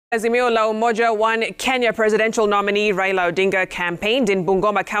Azimio la Umoja One Kenya presidential nominee Raila Odinga campaigned in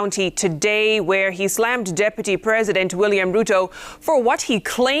Bungoma County today, where he slammed Deputy President William Ruto for what he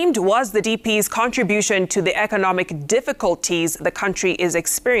claimed was the DP's contribution to the economic difficulties the country is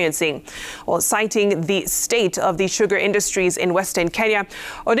experiencing. While citing the state of the sugar industries in Western Kenya,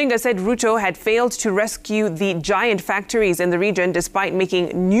 Odinga said Ruto had failed to rescue the giant factories in the region despite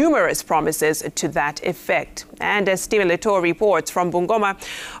making numerous promises to that effect. And as Stephen Leto reports from Bungoma,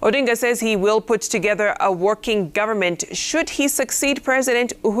 Odinga says he will put together a working government should he succeed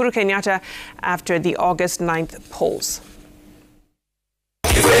President Uhuru Kenyatta after the August 9th polls.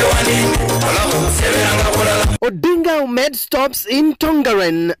 Odinga made stops in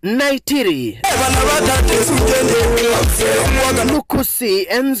Tongaren, Naitiri, Lukusi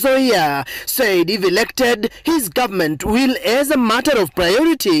and Zoya said if elected, his government will, as a matter of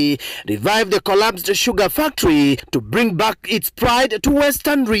priority, revive the collapsed sugar factory to bring back its pride to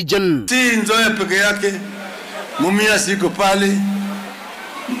Western region. Si Nzoia peke yake, Mumias iko pale,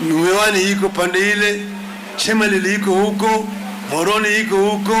 Miwani iko pande ile, Shemalili iko huko, Moroni iko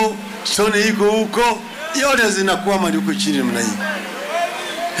huko, Soni iko huko, yote zinakwama huko chini mna hii.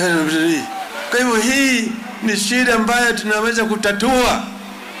 Kwa hivyo hii ni shida ambayo tunaweza kutatua.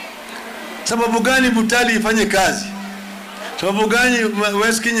 Sababu gani Butali ifanye kazi? Sababu gani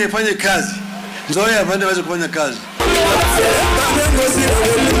West Kenya ifanye kazi? Nzoia hawezi kufanya kazi.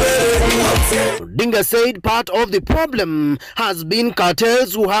 Odinga said part of the problem has been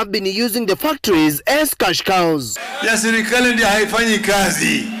cartels who have been using the factories as cash cows. Ya serikali ndio haifanyi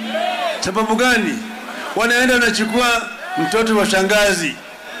kazi. Sababu gani? Wanaenda wanachukua mtoto wa shangazi,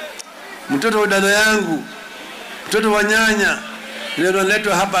 mtoto wa dada yangu, mtoto wa nyanya, ndio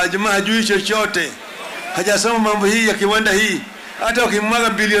wanaletwa hapa. Jamaa hajui chochote, hajasoma mambo hii ya kiwanda hii. Hata ukimwaga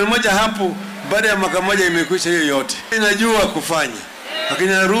bilioni moja hapo, baada ya mwaka mmoja imekwisha hiyo yote. Inajua kufanya,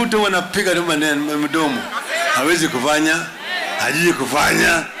 lakini Ruto wanapiga tu maneno mdomo. Hawezi kufanya, hajui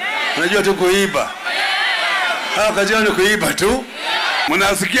kufanya, anajua tu kuiba. Hao kazi yao ni kuiba tu.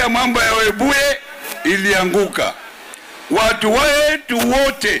 Mnasikia mambo ya Webuye ilianguka. Watu wetu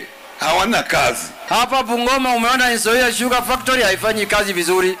wote hawana kazi. Hapa Bungoma umeona Nzoia Sugar Factory haifanyi kazi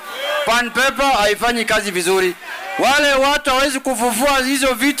vizuri. Pan paper haifanyi kazi vizuri. Wale watu hawezi kufufua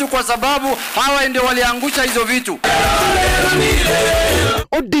hizo vitu kwa sababu hawa ndio waliangusha hizo vitu.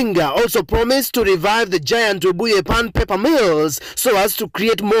 Odinga also promised to revive the giant Webuye pan paper mills so as to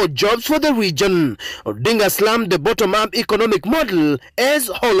create more jobs for the region. Odinga slammed the bottom-up economic model as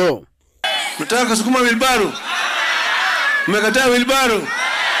hollow. Mtaka kusukuma wilbaro. Mmekataa wilbaro.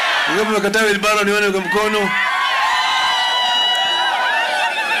 Mmekataa wilbaro, nione kwa mkono.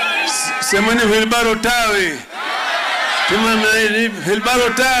 Semeni wilbaro tawe. Wilbaro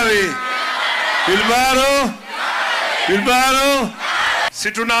tawe. Wilbaro.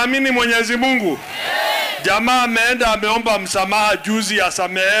 Si tunaamini Mwenyezi Mungu. Jamaa ameenda ameomba msamaha juzi,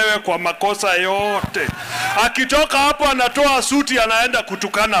 asamehewe kwa makosa yote. Akitoka hapo anatoa suti anaenda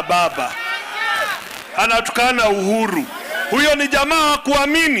kutukana baba. Anatukana Uhuru. Huyo ni jamaa wa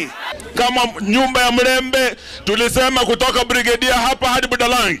kuamini. Kama nyumba ya Mlembe tulisema kutoka brigedia hapa hadi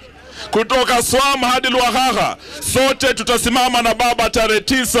Budalangi, kutoka Swam hadi Luahaha, sote tutasimama na baba tarehe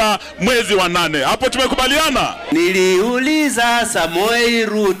 9 mwezi wa 8. Hapo tumekubaliana. Niliuliza Samoei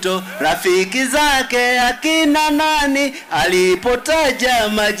Ruto rafiki zake akina nani, alipotaja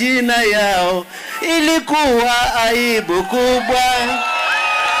majina yao ilikuwa aibu kubwa.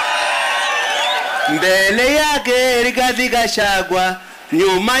 Mbele yake Rigathi Gachagua,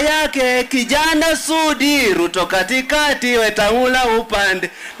 nyuma yake kijana Sudi, Ruto katikati, Wetangula upande,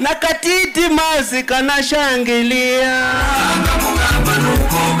 na Katiti Masi kana shangilia.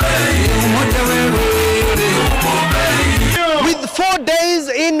 With 4 days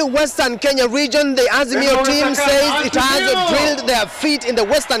in Western Kenya region, the Azimio team says it has drilled their feet in the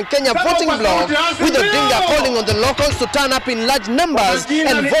Western Kenya voting bloc, with Odinga calling on the locals to turn up in large numbers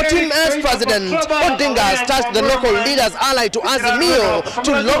and vote him as president. Odinga has tasked the local leaders allied to Azimio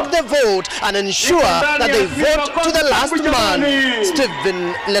to lock the vote and ensure that they vote to the last man.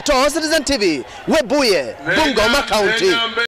 Stephen Leto, Citizen TV, Webuye, Bungoma County.